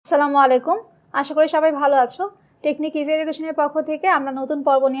আসসালামু আলাইকুম। আশা করি সবাই ভালো আছো। টেকনিক ইজি এডুকেশনের পক্ষ থেকে আমরা নতুন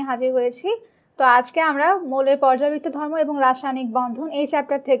পর্ব নিয়ে হাজির হয়েছি। তো আজকে আমরা মৌলের পর্যাবৃত্ত ধর্ম এবং রাসায়নিক বন্ধন এই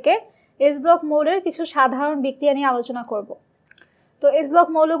চ্যাপ্টার থেকে এস ব্লক মৌলের কিছু সাধারণ বিক্রিয়া নিয়ে আলোচনা করব। তো এস ব্লক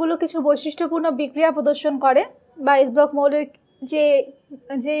মৌলগুলো কিছু বৈশিষ্ট্যপূর্ণ বিক্রিয়া প্রদর্শন করে বা এস ব্লক মৌলের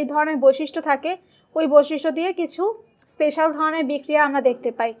যে ধরনের বৈশিষ্ট্য থাকে ওই বৈশিষ্ট্য দিয়ে কিছু স্পেশাল ধরনের বিক্রিয়া আমরা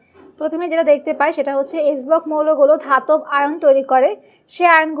দেখতে পাই। প্রথমে যেটা দেখতে পাই সেটা হচ্ছে এস ব্লক মৌলগুলো ধাতব আয়ন তৈরি করে, সে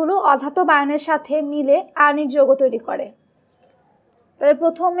আয়নগুলো অধাতব আয়নের সাথে মিলে আয়নিক যৌগ তৈরি করে। তাহলে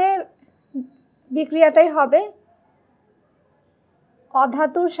প্রথমে বিক্রিয়াটাই হবে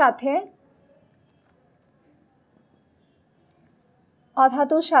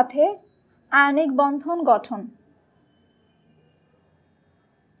অধাতুর সাথে আয়নিক বন্ধন গঠন।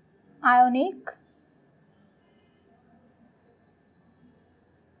 আয়নিক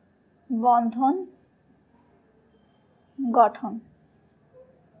বন্ধন গঠন।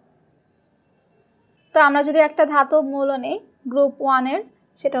 তো আমরা যদি একটা ধাতব মৌল নেই গ্রুপ 1 এর,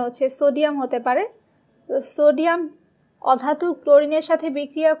 সেটা হচ্ছে সোডিয়াম হতে পারে। তো সোডিয়াম অধাতু ক্লোরিনের সাথে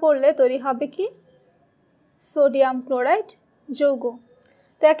বিক্রিয়া করলে তৈরি হবে কি? সোডিয়াম ক্লোরাইড যৌগ।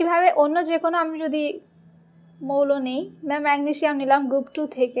 তো একইভাবে অন্য যে কোনো আমি যদি মৌল নেই, ম্যাগনেসিয়াম নিলাম গ্রুপ 2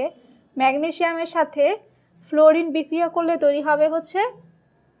 থেকে, ম্যাগনেসিয়ামের সাথে ফ্লোরিন বিক্রিয়া করলে তৈরি হবে হচ্ছে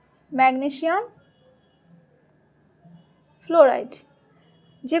ম্যাগনেসিয়াম ফ্লোরাইড।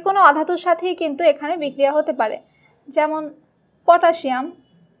 যে কোনো অধাতুর সাথেই কিন্তু এখানে বিক্রিয়া হতে পারে। যেমন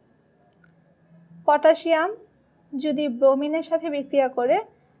পটাশিয়াম যদি ব্রোমিনের সাথে বিক্রিয়া করে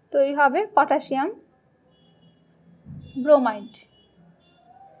তৈরি হবে পটাশিয়াম ব্রোমাইড।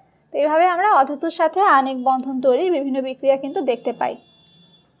 তো এইভাবে আমরা অধাতুর সাথে আয়নিক বন্ধন তৈরির বিভিন্ন বিক্রিয়া কিন্তু দেখতে পাই।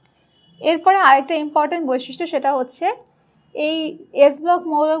 এরপরে আরেকটা ইম্পর্টেন্ট বৈশিষ্ট্য, সেটা হচ্ছে এই এস ব্লক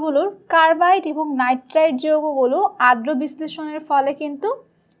মৌলগুলোর কার্বাইড এবং নাইট্রাইট যৌগগুলো আর্দ্র বিশ্লেষণের ফলে কিন্তু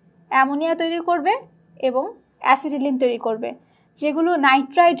অ্যামোনিয়া তৈরি করবে এবং অ্যাসিটিলিন তৈরি করবে। যেগুলো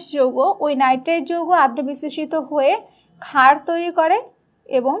নাইট্রাইট যৌগ, ওই নাইট্রাইট যৌগ আর্দ্র বিশ্লেষিত হয়ে ক্ষার তৈরি করে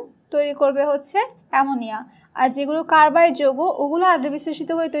এবং তৈরি করবে হচ্ছে অ্যামোনিয়া। আর যেগুলো কার্বাইড যৌগ, ওগুলো আর্দ্র বিশ্লেষিত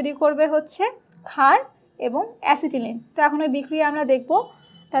হয়ে তৈরি করবে হচ্ছে ক্ষার এবং অ্যাসিটিলিন। তো এখন ওই বিক্রিয়া আমরা দেখব।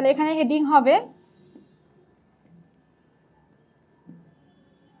 তাহলে এখানে হেডিং হবে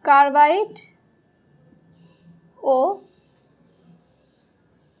কার্বাইড ও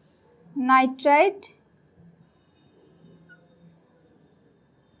নাইট্রাইট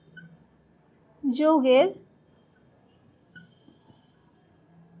যৌগের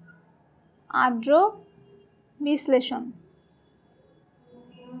আর্দ্র বিশ্লেষণ।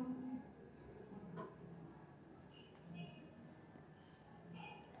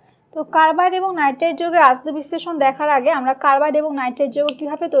 তো কার্বাইড এবং নাইট্রাইট যৌগের আর্দ্র বিশ্লেষণ দেখার আগে আমরা কার্বাইড এবং নাইট্রাইট যৌগ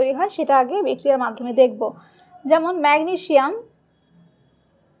কীভাবে তৈরি হয় সেটা আগে বিক্রিয়ার মাধ্যমে দেখব। যেমন ম্যাগনেসিয়াম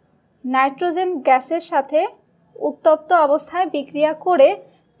নাইট্রোজেন গ্যাসের সাথে উত্তপ্ত অবস্থায় বিক্রিয়া করে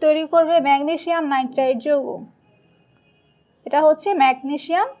তৈরি করবে ম্যাগনেসিয়াম নাইট্রাইট যৌগ। এটা হচ্ছে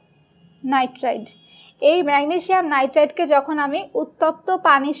ম্যাগনেসিয়াম নাইট্রাইট। এই ম্যাগনেসিয়াম নাইট্রাইটকে যখন আমি উত্তপ্ত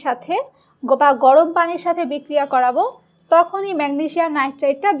পানির সাথে বা গরম পানির সাথে বিক্রিয়া করাবো, তখনই ম্যাগনেসিয়াম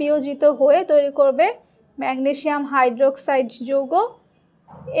নাইট্রাইটটা বিয়োজিত হয়ে তৈরি করবে ম্যাগনেসিয়াম হাইড্রোক্সাইড যৌগ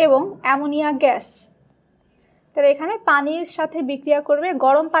এবং অ্যামোনিয়া গ্যাস। তাহলে এখানে পানির সাথে বিক্রিয়া করবে,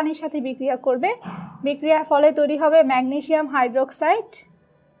 গরম পানির সাথে বিক্রিয়া করবে, বিক্রিয়ার ফলে তৈরি হবে ম্যাগনেসিয়াম হাইড্রোক্সাইড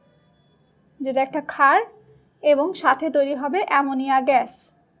যেটা একটা ক্ষার, এবং সাথে তৈরি হবে অ্যামোনিয়া গ্যাস।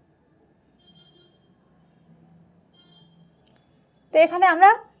 তো এখানে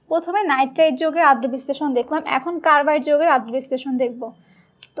আমরা প্রথমে নাইট্রাইট যৌগের আর্দ্র বিশ্লেষণ দেখলাম, এখন কার্বাইড যৌগের আর্দ্র বিশ্লেষণ দেখব।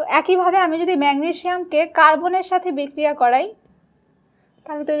 তো একইভাবে আমি যদি ম্যাগনেসিয়ামকে কার্বনের সাথে বিক্রিয়া করাই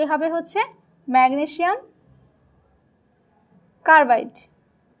তাহলে তৈরি হবে হচ্ছে ম্যাগনেসিয়াম কার্বাইড।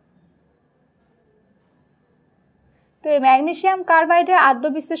 তো এই ম্যাগনেসিয়াম কার্বাইডের আর্দ্র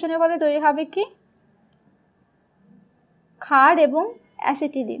বিশ্লেষণের ফলে তৈরি হবে কি? ক্ষার এবং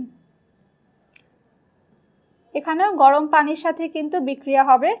অ্যাসিটিলিন। এখানেও গরম পানির সাথে কিন্তু বিক্রিয়া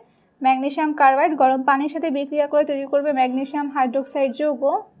হবে। ম্যাগনেসিয়াম কার্বাইড গরম পানির সাথে বিক্রিয়া করে তৈরি করবে ম্যাগনেসিয়াম হাইড্রোক্সাইড যৌগ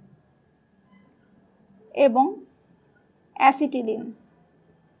এবং অ্যাসিটিলিন।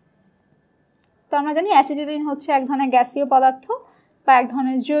 তো আমরা জানি অ্যাসিটিলিন হচ্ছে এক ধরনের গ্যাসীয় পদার্থ বা এক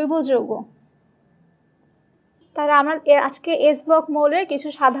ধরনের জৈব যৌগ। তাহলে আমরা আজকে এস ব্লক মৌলের কিছু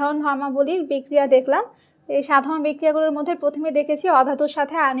সাধারণ ধর্মাবলীর বিক্রিয়া দেখলাম। এই সাধারণ বিক্রিয়াগুলোর মধ্যে প্রথমে দেখেছি অধাতুর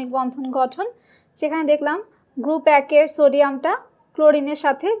সাথে আয়নিক বন্ধন গঠন, যেখানে দেখলাম গ্রুপ 1 এর সোডিয়ামটা ক্লোরিনের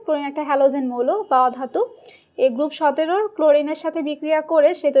সাথে, ক্লোরিন একটা হ্যালোজেন মৌল বা অধাতু, এই গ্রুপ 17 ক্লোরিনের সাথে বিক্রিয়া করে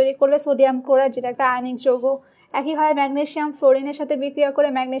সে তৈরি করলে সোডিয়াম ক্লোরাইড যেটা একটা আয়নিক যৌগ। একইভাবে ম্যাগনেসিয়াম ফ্লোরিনের সাথে বিক্রিয়া করে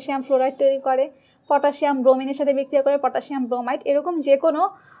ম্যাগনেসিয়াম ফ্লোরাইড তৈরি করে, পটাশিয়াম ব্রোমিনের সাথে বিক্রিয়া করে পটাশিয়াম ব্রোমাইড। এরকম যে কোনো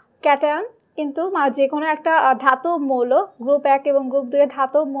ক্যাটায়ন কিন্তু যে কোনো একটা ধাতব মৌল গ্রুপ 1 এবং গ্রুপ 2 এর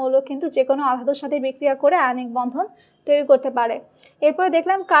ধাতব মৌল কিন্তু যে কোনো অধাতুর সাথে বিক্রিয়া করে আয়নিক বন্ধন তৈরি করতে পারে। এরপরে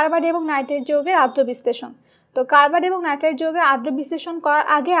দেখলাম কার্বাইড এবং নাইট্রেট যৌগের আদ্র বিশ্লেষণ। তো কার্বাইড এবং নাইট্রেট যৌগের আদ্র বিশ্লেষণ করার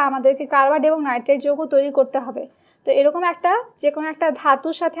আগে আমাদেরকে কার্বাইড এবং নাইট্রেট যৌগ তৈরি করতে হবে। তো এরকম যে কোনো একটা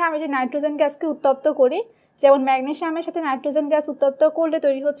ধাতুর সাথে আমি যে নাইট্রোজেন গ্যাসকে উত্তপ্ত করি, যেমন ম্যাগনেসিয়ামের সাথে নাইট্রোজেন গ্যাস উত্তপ্ত করলে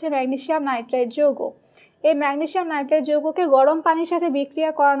তৈরি হচ্ছে ম্যাগনেসিয়াম নাইট্রাইট যৌগ। এই ম্যাগনেসিয়াম নাইট্রাইট যৌগকে গরম পানির সাথে বিক্রিয়া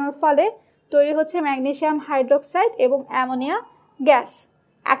করানোর ফলে তৈরি হচ্ছে ম্যাগনেসিয়াম হাইড্রোক্সাইড এবং অ্যামোনিয়া গ্যাস।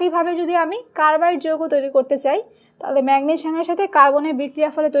 একইভাবে যদি আমি কার্বাইড যৌগ তৈরি করতে চাই তাহলে ম্যাগনেসিয়ামের সাথে কার্বনের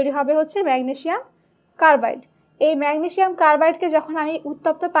বিক্রিয়ার ফলে তৈরি হবে হচ্ছে ম্যাগনেসিয়াম কার্বাইড। এই ম্যাগনেসিয়াম কার্বাইডকে যখন আমি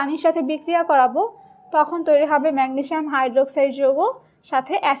উত্তপ্ত পানির সাথে বিক্রিয়া করাবো তখন তৈরি হবে ম্যাগনেসিয়াম হাইড্রোক্সাইড যৌগ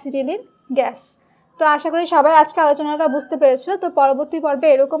সাথে অ্যাসিটিলিন গ্যাস। তো আশা করি সবাই আজকে আলোচনাটা বুঝতে পেরেছো। তো পরবর্তী পর্বে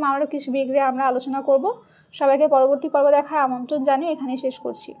এরকম আরও কিছু বিক্রিয়া আমরা আলোচনা করব। সবাইকে পরবর্তী পর্ব দেখার আমন্ত্রণ জানিয়ে এখানেই শেষ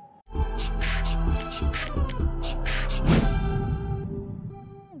করছি।